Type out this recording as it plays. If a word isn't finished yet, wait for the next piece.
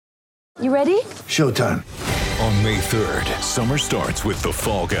You ready? Showtime. On May 3rd, summer starts with The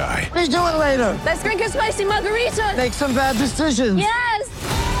Fall Guy. Let's do it later. Let's drink a spicy margarita. Make some bad decisions. Yes.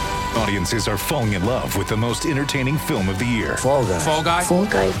 Audiences are falling in love with the most entertaining film of the year. Fall Guy. Fall Guy? Fall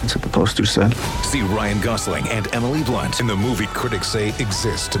Guy. That's what the poster said. See Ryan Gosling and Emily Blunt in the movie critics say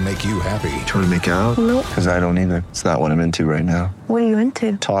exists to make you happy. Trying to make it out? Nope. Because I don't either. It's not what I'm into right now. What are you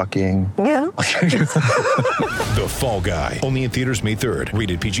into? Talking. Yeah. The Fall Guy. Only in theaters May 3rd.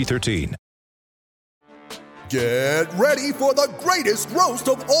 Rated PG-13. Get ready for the greatest roast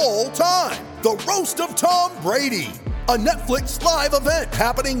of all time. The Roast of Tom Brady. A Netflix live event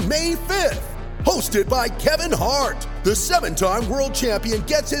happening May 5th. Hosted by Kevin Hart. The 7-time world champion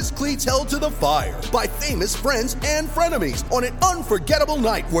gets his cleats held to the fire by famous friends and frenemies on an unforgettable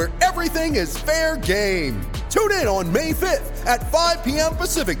night where everything is fair game. Tune in on May 5th at 5 p.m.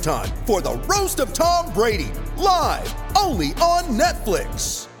 Pacific time for the Roast of Tom Brady. Live only on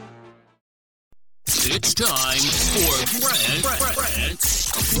Netflix. It's time for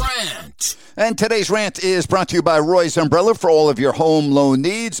Grant's Rant. And today's rant is brought to you by Roy's Umbrella for all of your home loan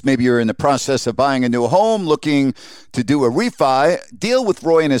needs. Maybe you're in the process of buying a new home, looking to do a refi. Deal with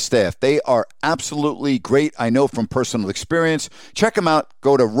Roy and his staff. They are absolutely great. I know from personal experience. Check them out.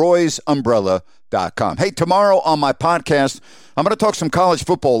 Go to roysumbrella.com. Hey, tomorrow on my podcast, I'm going to talk some college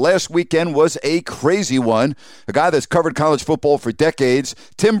football. Last weekend was a crazy one. A guy that's covered college football for decades,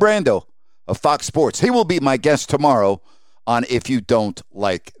 Tim Brando of Fox Sports. He will be my guest tomorrow on If You Don't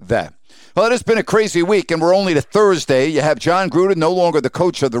Like That. Well, it has been a crazy week, and we're only to Thursday. You have John Gruden, no longer the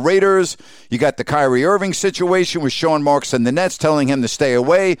coach of the Raiders. You got the Kyrie Irving situation with Sean Marks and the Nets telling him to stay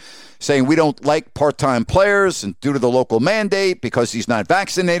away, saying we don't like part-time players, and due to the local mandate, because he's not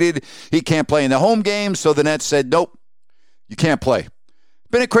vaccinated, he can't play in the home games. So the Nets said, nope, you can't play.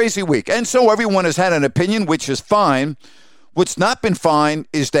 Been a crazy week. And so everyone has had an opinion, which is fine. What's not been fine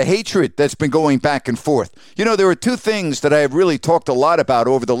is the hatred that's been going back and forth. You know, there are two things that I have really talked a lot about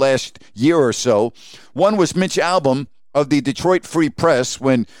over the last year or so. One was Mitch Albom of the Detroit Free Press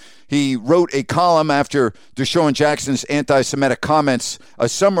when he wrote a column after Deshaun Jackson's anti-Semitic comments a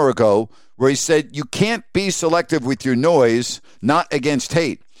summer ago where he said, you can't be selective with your noise, not against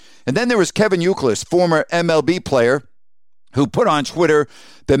hate. And then there was Kevin Youkilis, former MLB player, who put on Twitter,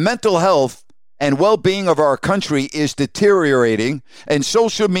 the mental health and well-being of our country is deteriorating, and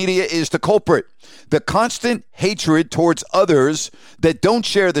social media is the culprit. The constant hatred towards others that don't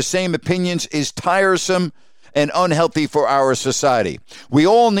share the same opinions is tiresome and unhealthy for our society. We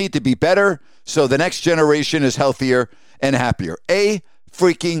all need to be better so the next generation is healthier and happier.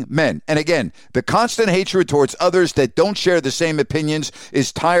 Freaking men. And again, the constant hatred towards others that don't share the same opinions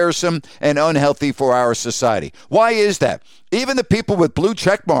is tiresome and unhealthy for our society. Why is that? Even the people with blue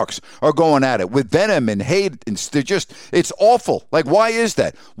check marks are going at it with venom and hate. And it's awful. Like, why is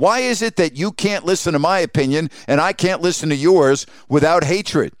that? Why is it that you can't listen to my opinion and I can't listen to yours without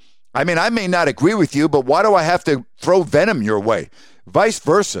hatred? I mean, I may not agree with you, but why do I have to throw venom your way? Vice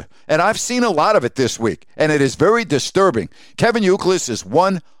versa. And I've seen a lot of it this week, and it is very disturbing. Kevin Youkilis is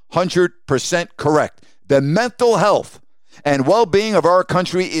 100% correct. The mental health and well-being of our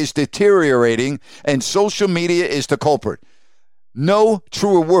country is deteriorating, and social media is the culprit. No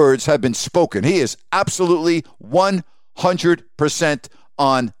truer words have been spoken. He is absolutely 100%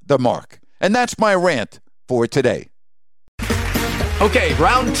 on the mark. And that's my rant for today. Okay,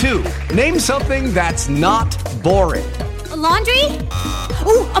 round two. Name something that's not boring. A laundry?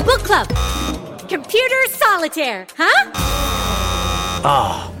 Ooh, a book club. Computer solitaire, huh?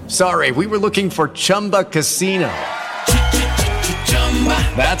 Ah, sorry, we were looking for Chumba Casino.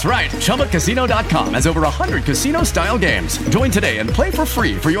 That's right, ChumbaCasino.com has over 100 casino-style games. Join today and play for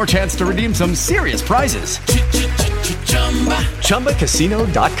free for your chance to redeem some serious prizes.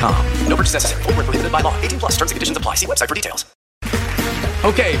 ChumbaCasino.com. No purchase necessary. Void where prohibited by law. 18+. Terms and conditions apply. See website for details.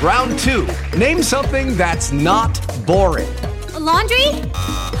 Okay, round two. Name something that's not boring. A laundry?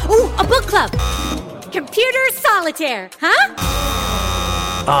 Ooh, a book club. Computer solitaire, huh?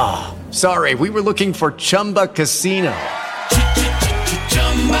 Ah, sorry, we were looking for Chumba Casino.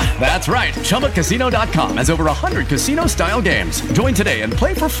 That's right, ChumbaCasino.com has over 100 casino-style games. Join today and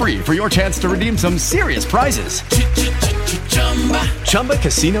play for free for your chance to redeem some serious prizes.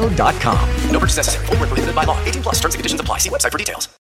 ChumbaCasino.com. No purchase necessary. Void where prohibited by law. 18+. Terms and conditions apply. See website for details.